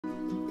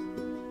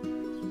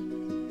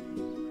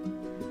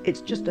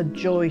It's just a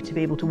joy to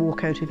be able to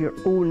walk out of your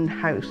own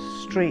house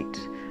straight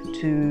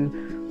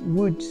to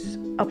woods,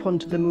 up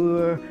onto the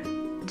moor,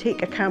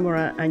 take a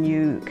camera and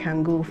you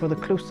can go for the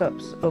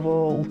close-ups of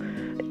all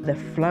the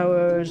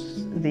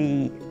flowers,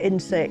 the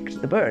insects,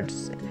 the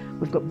birds.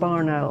 We've got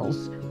barn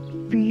owls,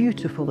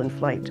 beautiful in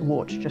flight to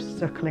watch, just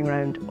circling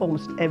around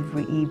almost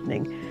every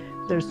evening.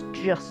 There's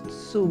just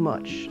so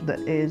much that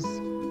is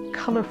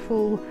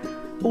colourful,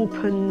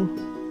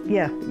 open.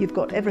 Yeah, you've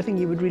got everything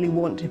you would really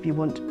want if you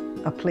want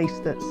a place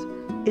that's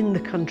in the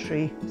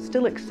country,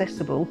 still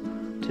accessible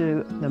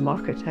to the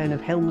market town of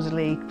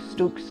Helmsley,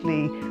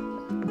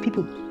 Stokesley.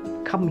 People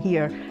come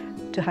here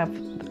to have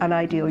an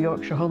ideal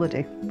Yorkshire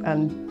holiday,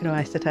 and you know,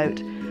 I sit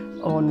out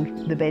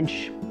on the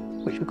bench,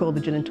 which we call the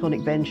gin and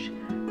tonic bench,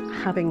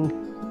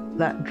 having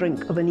that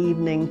drink of an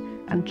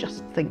evening, and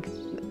just think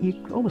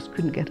you almost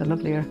couldn't get a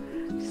lovelier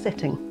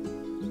setting.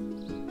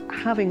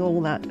 Having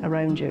all that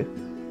around you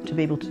to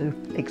be able to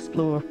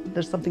explore,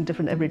 there's something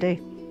different every day.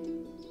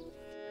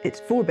 It's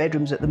 4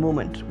 bedrooms at the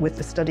moment with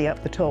the study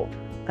up the top,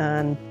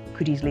 and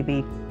could easily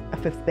be a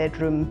 5th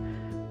bedroom.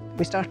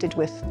 We started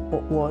with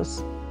what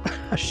was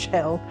a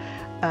shell,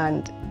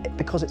 and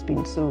because it's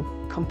been so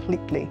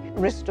completely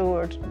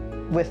restored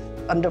with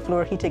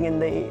underfloor heating in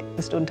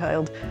the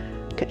stone-tiled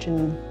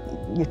kitchen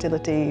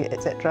utility,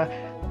 etc.,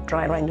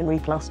 dry lined and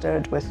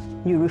replastered with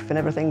new roof and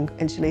everything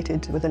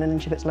insulated within an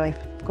inch of its life,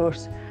 of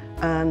course,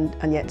 and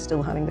yet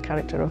still having the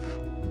character of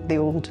the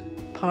old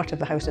part of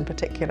the house in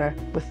particular,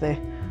 with the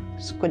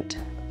squint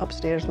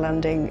upstairs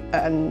landing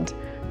and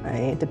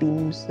the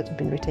beams that have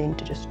been retained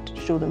to just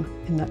show them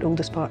in that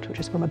oldest part, which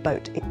is from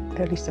about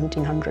early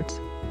 1700s.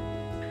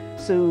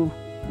 So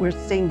we're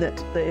saying that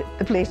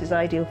the place is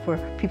ideal for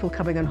people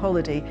coming on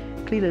holiday.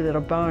 Clearly there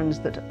are barns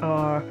that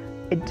are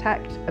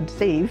intact and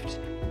saved.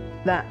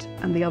 That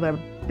and the other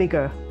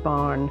bigger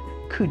barn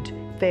could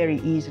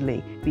very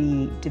easily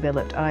be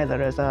developed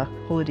either as a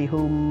holiday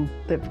home.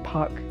 The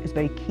park is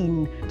very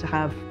keen to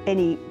have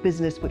any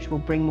business which will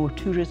bring more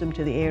tourism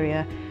to the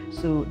area,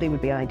 so they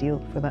would be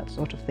ideal for that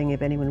sort of thing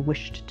if anyone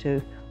wished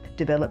to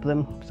develop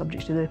them,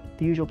 subject to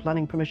the usual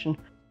planning permission.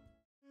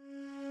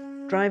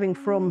 Driving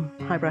from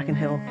High Bracken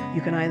Hill,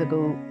 you can either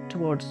go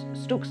towards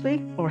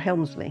Stokesley or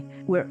Helmsley.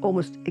 We're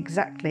almost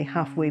exactly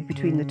halfway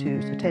between the two,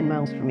 so 10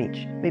 miles from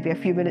each. Maybe a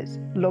few minutes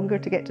longer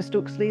to get to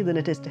Stokesley than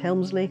it is to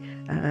Helmsley,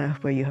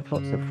 where you have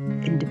lots of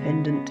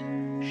independent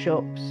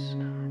shops,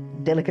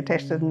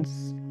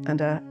 delicatessens, and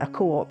a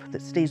co-op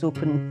that stays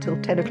open till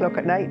 10 o'clock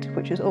at night,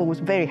 which is always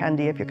very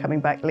handy if you're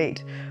coming back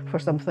late for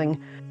something.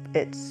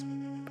 It's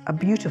a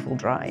beautiful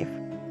drive.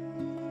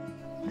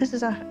 This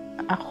is a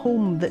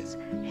home that's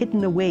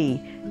hidden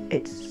away.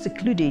 It's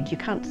secluded, you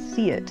can't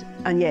see it,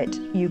 and yet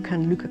you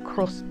can look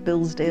across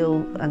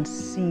Bilsdale and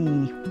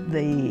see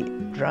the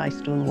dry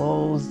stone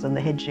walls and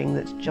the hedging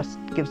that just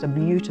gives a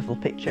beautiful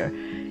picture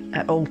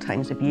at all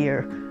times of year.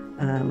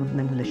 And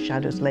then when the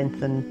shadows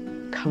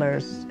lengthen,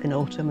 colours in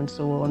autumn and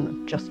so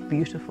on, just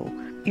beautiful.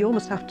 You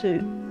almost have to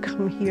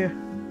come here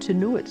to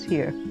know it's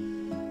here.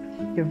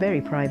 You're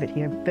very private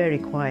here, very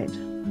quiet.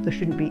 There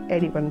shouldn't be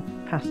anyone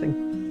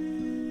passing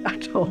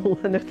at all,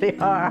 and if they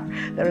are,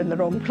 they're in the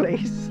wrong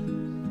place.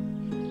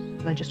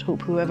 And I just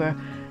hope whoever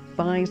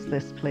buys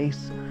this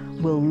place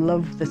will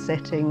love the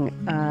setting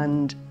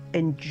and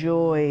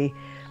enjoy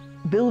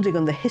building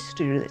on the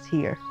history that's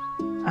here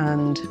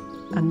and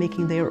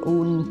making their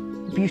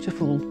own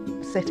beautiful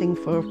setting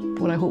for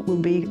what I hope will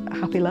be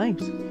happy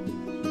lives.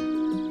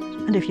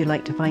 And if you'd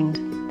like to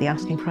find the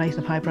asking price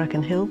of High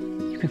Bracken Hill,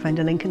 you can find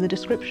a link in the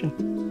description.